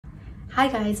Hi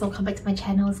guys, welcome back to my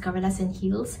channel, it's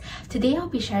Gorillasinheels. Today I'll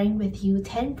be sharing with you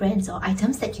 10 brands or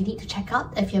items that you need to check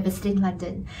out if you're visiting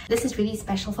London. This is really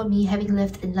special for me, having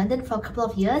lived in London for a couple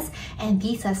of years, and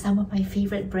these are some of my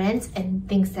favorite brands and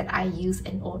things that I use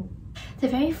and own. The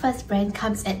very first brand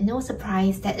comes at no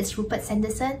surprise, that is Rupert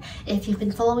Sanderson. If you've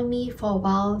been following me for a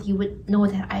while, you would know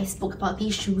that I spoke about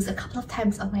these shoes a couple of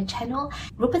times on my channel.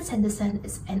 Rupert Sanderson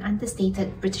is an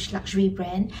understated British luxury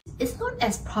brand. It's not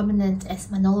as prominent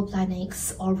as Manolo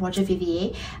Blahnik's or Roger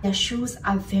Vivier. Their shoes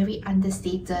are very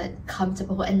understated,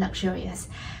 comfortable and luxurious.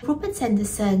 Rupert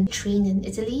Sanderson trained in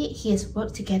Italy. He has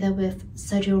worked together with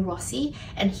Sergio Rossi,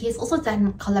 and he has also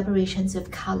done collaborations with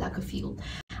Karl Lagerfeld.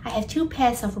 I have two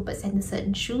pairs of Rupert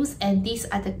Sanderson shoes, and these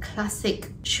are the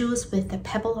classic shoes with the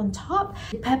pebble on top.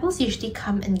 The pebbles usually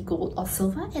come in gold or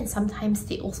silver, and sometimes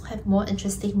they also have more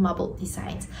interesting marbled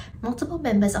designs. Multiple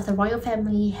members of the royal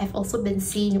family have also been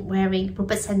seen wearing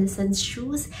Rupert Sanderson's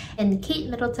shoes, and Kate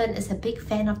Middleton is a big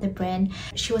fan of the brand.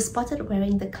 She was spotted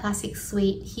wearing the classic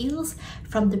suede heels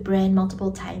from the brand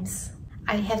multiple times.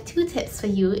 I have two tips for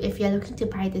you if you're looking to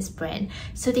buy this brand.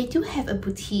 So they do have a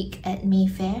boutique at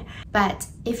Mayfair, but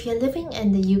if you're living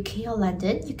in the UK or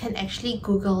London, you can actually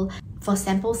Google for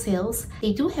sample sales.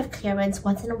 They do have clearance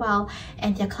once in a while,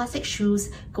 and their classic shoes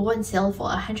go on sale for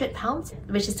 £100,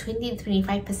 which is 20 to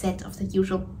 25% of the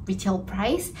usual retail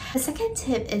price. The second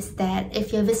tip is that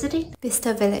if you're visiting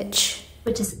Bicester Village,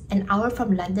 which is an hour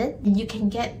from London, you can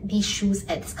get these shoes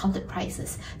at discounted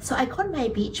prices. So I got my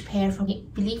beige pair from, I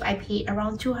believe I paid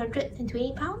around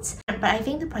 £220, but I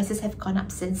think the prices have gone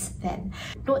up since then.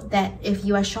 Note that if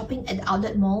you are shopping at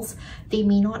outlet malls, they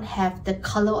may not have the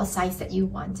colour or size that you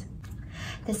want.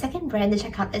 The second brand to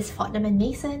check out is Fortnum and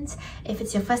Mason. If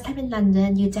it's your first time in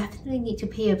London, you definitely need to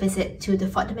pay a visit to the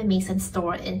Fortnum and Mason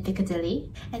store in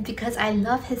Piccadilly. And because I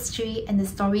love history and the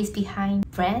stories behind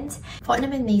brands,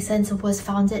 Fortnum and Mason was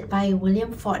founded by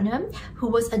William Fortnum, who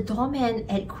was a doorman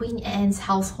at Queen Anne's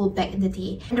household back in the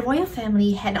day. And the royal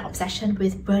family had an obsession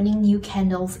with burning new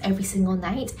candles every single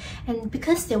night, and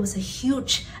because there was a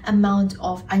huge amount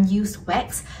of unused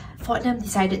wax, Fortnum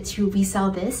decided to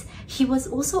resell this. He was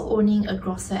also owning a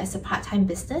grocer as a part-time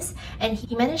business, and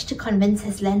he managed to convince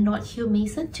his landlord Hugh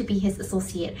Mason to be his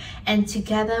associate, and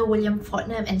together William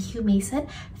Fortnum and Hugh Mason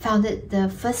founded the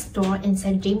first store in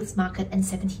St James Market in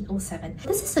 1707.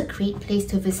 This is a great place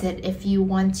to visit if you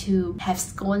want to have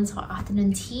scones or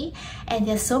afternoon tea, and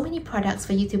there's so many products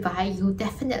for you to buy. You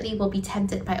definitely will be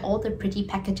tempted by all the pretty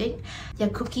packaging. Their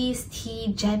cookies,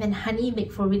 tea, jam and honey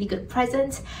make for really good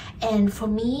presents, and for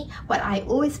me, what I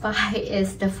always buy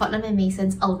is the Fortnum and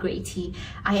Mason's Earl Grey tea.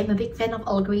 I am a big fan of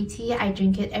Earl Grey tea. I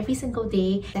drink it every single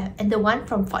day, and the one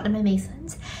from Fortnum and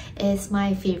Mason's is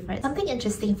my favorite. Something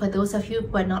interesting for those of you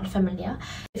who are not familiar,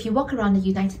 if you walk around the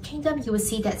United Kingdom, you will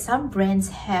see that some brands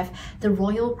have the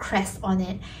royal crest on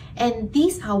it, and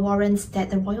these are warrants that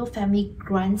the royal family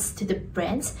grants to the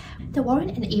brands. The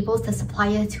warrant enables the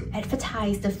supplier to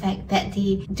advertise the fact that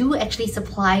they do actually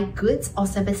supply goods or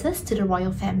services to the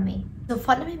royal family. So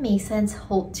Fortnum and Mason's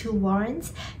hold two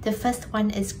warrants. The first one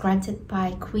is granted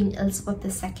by Queen Elizabeth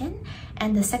II,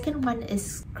 and the second one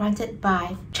is granted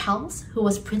by Charles, who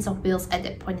was Prince of Wales at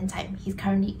that point in time. He's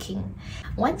currently king.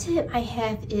 One tip I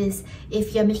have is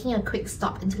if you're making a quick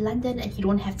stop into London and you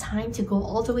don't have time to go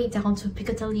all the way down to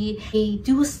Piccadilly, they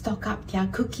do stock up their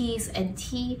cookies and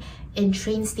tea in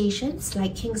train stations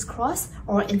like King's Cross,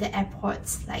 or in the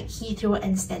airports like Heathrow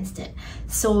and Stansted.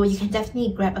 So you can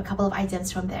definitely grab a couple of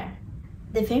items from there.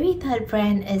 The very third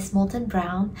brand is Molton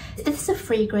Brown. This is a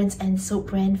fragrance and soap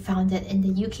brand founded in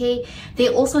the UK. They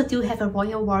also do have a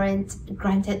royal warrant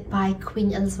granted by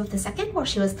Queen Elizabeth II while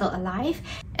she was still alive.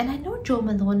 And I know Jo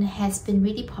Malone has been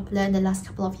really popular in the last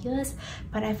couple of years,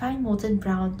 but I find Molton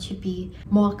Brown to be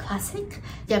more classic.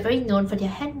 They're very known for their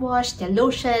hand wash, their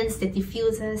lotions, their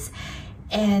diffusers,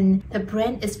 and the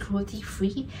brand is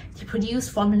cruelty-free. They produce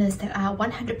formulas that are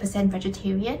 100%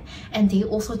 vegetarian, and they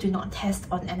also do not test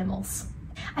on animals.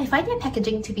 I find their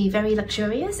packaging to be very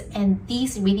luxurious, and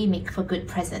these really make for good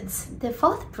presents. The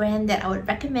fourth brand that I would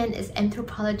recommend is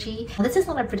Anthropologie. This is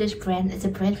not a British brand, it's a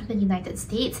brand from the United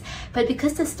States, but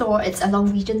because the store is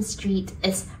along Regent Street,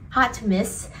 it's hard to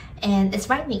miss, and it's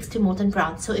right next to Molton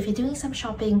Brown. So if you're doing some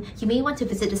shopping, you may want to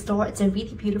visit the store. It's a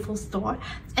really beautiful store.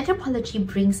 Anthropologie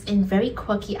brings in very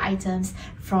quirky items,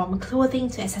 from clothing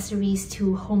to accessories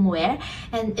to homeware.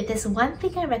 And if there's one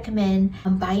thing I recommend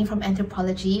buying from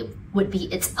Anthropologie, would be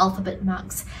its alphabet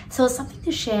marks. So something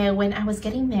to share, when I was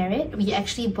getting married, we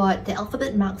actually bought the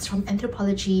alphabet marks from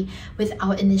Anthropology with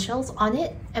our initials on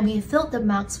it, and we filled the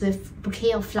marks with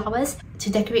bouquet of flowers to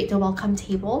decorate the welcome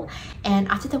table, and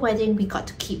after the wedding we got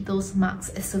to keep those marks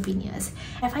as souvenirs.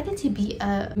 I find it to be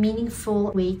a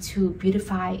meaningful way to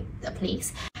beautify the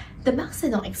place. The marks are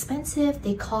not expensive,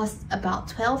 they cost about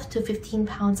 12 to 15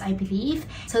 pounds I believe.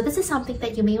 So this is something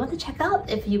that you may want to check out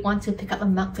if you want to pick up a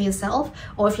mug for yourself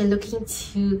or if you're looking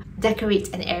to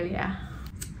decorate an area.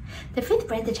 The fifth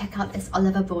brand to check out is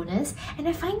Bonas, and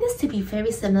I find this to be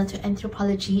very similar to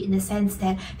Anthropology in the sense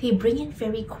that they bring in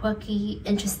very quirky,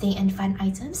 interesting and fun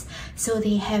items. So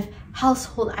they have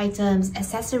household items,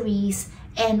 accessories,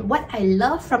 and what I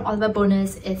love from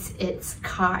Bonas is its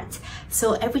cards.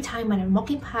 So every time when I'm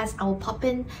walking past, I will pop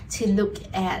in to look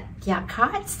at their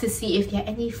cards to see if there are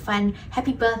any fun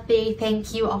happy birthday,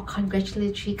 thank you or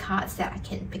congratulatory cards that I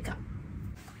can pick up.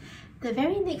 The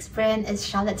very next brand is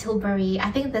Tilbury.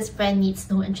 I think this brand needs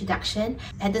no introduction.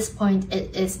 At this point,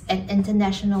 it is an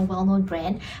international well-known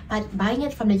brand, but buying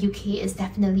it from the UK is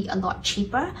definitely a lot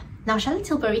cheaper. Now,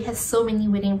 Tilbury has so many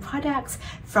winning products,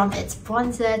 from its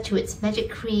bronzer to its magic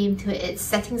cream to its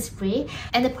setting spray,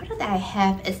 and the product that I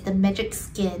have is the Magic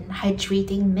Skin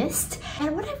Hydrating Mist.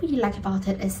 And what I really like about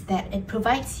it is that it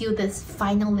provides you this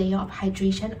final layer of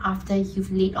hydration after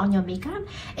you've laid on your makeup.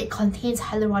 It contains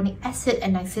hyaluronic acid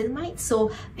and niacinamide,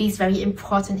 so these very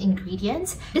important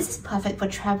ingredients. This is perfect for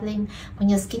traveling when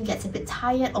your skin gets a bit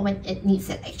tired or when it needs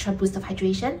that extra boost of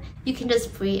hydration. You can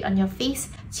just spray it on your face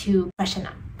to freshen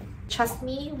up. Trust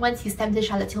me, once you step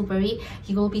into Tilbury,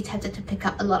 you will be tempted to pick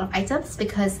up a lot of items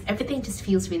because everything just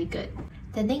feels really good.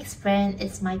 The next brand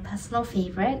is my personal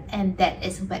favorite, and that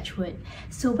is Wedgwood.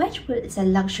 So Wedgwood is a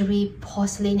luxury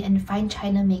porcelain and fine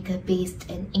china maker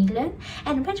based in England,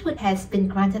 and Wedgwood has been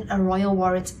granted a royal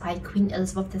warrant by Queen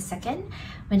Elizabeth II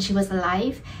when she was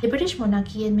alive. The British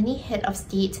monarchy and many head of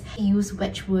state use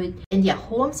Wedgwood in their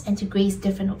homes and to grace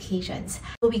different occasions.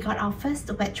 So we got our first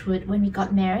Wedgwood when we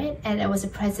got married, and it was a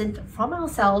present from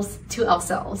ourselves to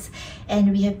ourselves,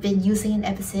 and we have been using it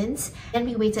ever since. Then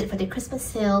we waited for the Christmas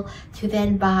sale to then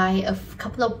buy a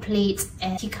couple of plates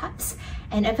and teacups,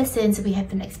 and ever since we have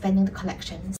been expanding the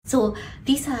collection. So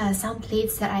these are some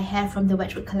plates that I have from the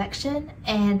Wedgwood collection,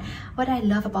 and what I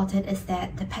love about it is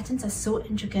that the patterns are so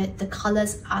intricate, the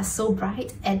colors are so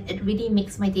bright, and it really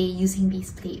makes my day using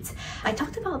these plates. I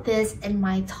talked about this in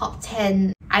my top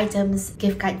 10 items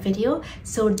gift guide video,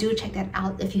 so do check that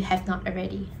out if you have not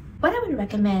already. What I would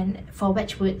recommend for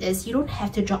Wedgwood is you don't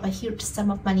have to drop a huge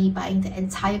sum of money buying the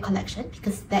entire collection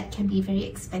because that can be very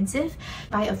expensive.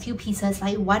 Buy a few pieces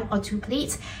like 1 or 2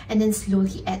 plates and then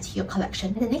slowly add to your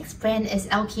collection. The next brand is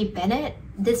LK Bennett.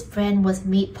 This brand was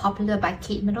made popular by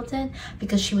Kate Middleton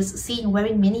because she was seen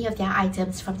wearing many of their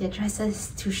items, from their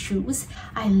dresses to shoes.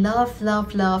 I love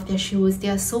their shoes. They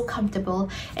are so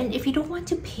comfortable, and if you don't want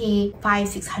to pay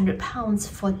 £500–600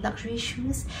 for luxury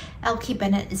shoes, LK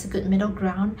Bennett is a good middle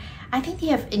ground. I think they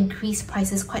have increased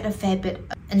prices quite a fair bit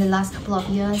in the last couple of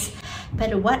years,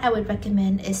 but what I would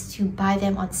recommend is to buy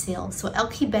them on sale. So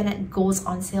LK Bennett goes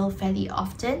on sale fairly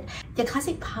often. Their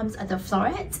classic pumps are the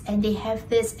florets, and they have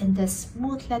this in the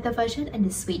smooth leather version and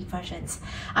the suede versions.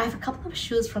 I have a couple of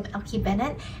shoes from LK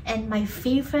Bennett, and my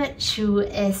favorite shoe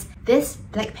is this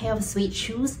black pair of suede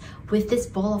shoes with this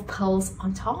ball of pearls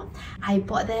on top. I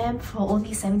bought them for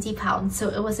only £70, so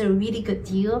it was a really good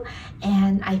deal,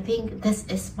 and I think this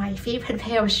is my favorite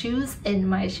pair of shoes in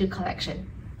my shoe collection.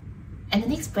 And the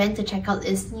next brand to check out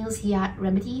is News Yard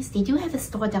Remedies. They do have a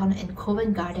store down in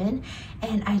Covent Garden,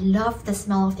 and I love the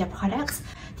smell of their products.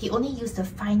 They only use the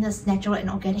finest natural and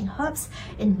organic herbs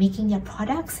in making their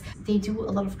products. They do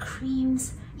a lot of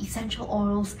creams, essential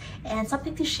oils, and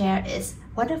something to share is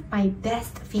one of my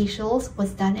best facials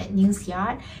was done at News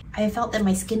Yard. I felt that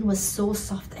my skin was so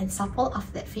soft and supple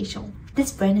after that facial.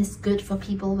 This brand is good for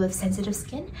people with sensitive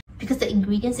skin because the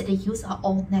ingredients that they use are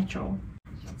all natural.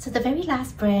 So the very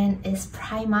last brand is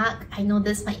Primark. I know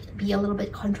this might be a little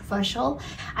bit controversial.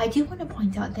 I do want to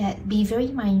point out that be very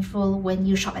mindful when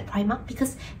you shop at Primark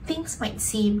because things might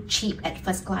seem cheap at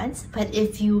first glance, but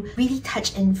if you really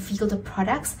touch and feel the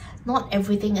products, not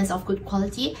everything is of good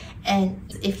quality, and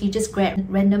if you just grab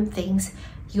random things,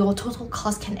 your total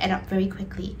cost can add up very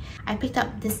quickly. I picked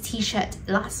up this t-shirt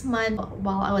last month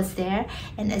while I was there,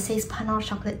 and it says Panor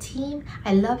Chocolate Team.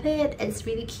 I love it, it's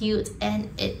really cute, and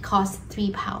it costs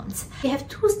 £3. They have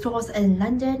 2 stores in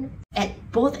London at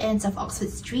both ends of Oxford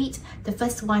Street. The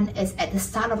first one is at the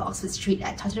start of Oxford Street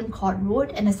at Tottenham Court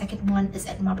Road, and the second one is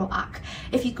at Marble Arch.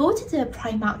 If you go to the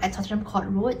Primark at Tottenham Court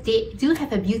Road, they do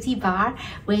have a beauty bar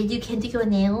where you can do your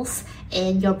nails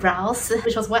and your brows,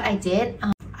 which was what I did.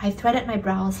 I threaded my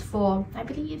brows for, I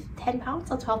believe, £10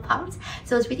 or £12,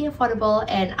 so it's really affordable,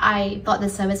 and I thought the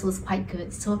service was quite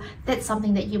good, so that's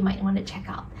something that you might want to check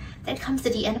out. That comes to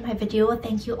the end of my video.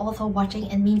 Thank you all for watching,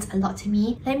 it means a lot to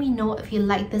me. Let me know if you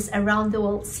like this Around the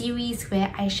World series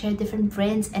where I share different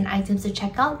brands and items to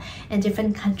check out in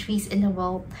different countries in the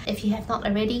world. If you have not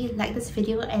already, like this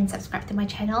video and subscribe to my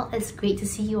channel. It's great to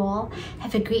see you all.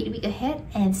 Have a great week ahead,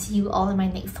 and see you all in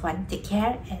my next one. Take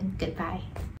care and goodbye.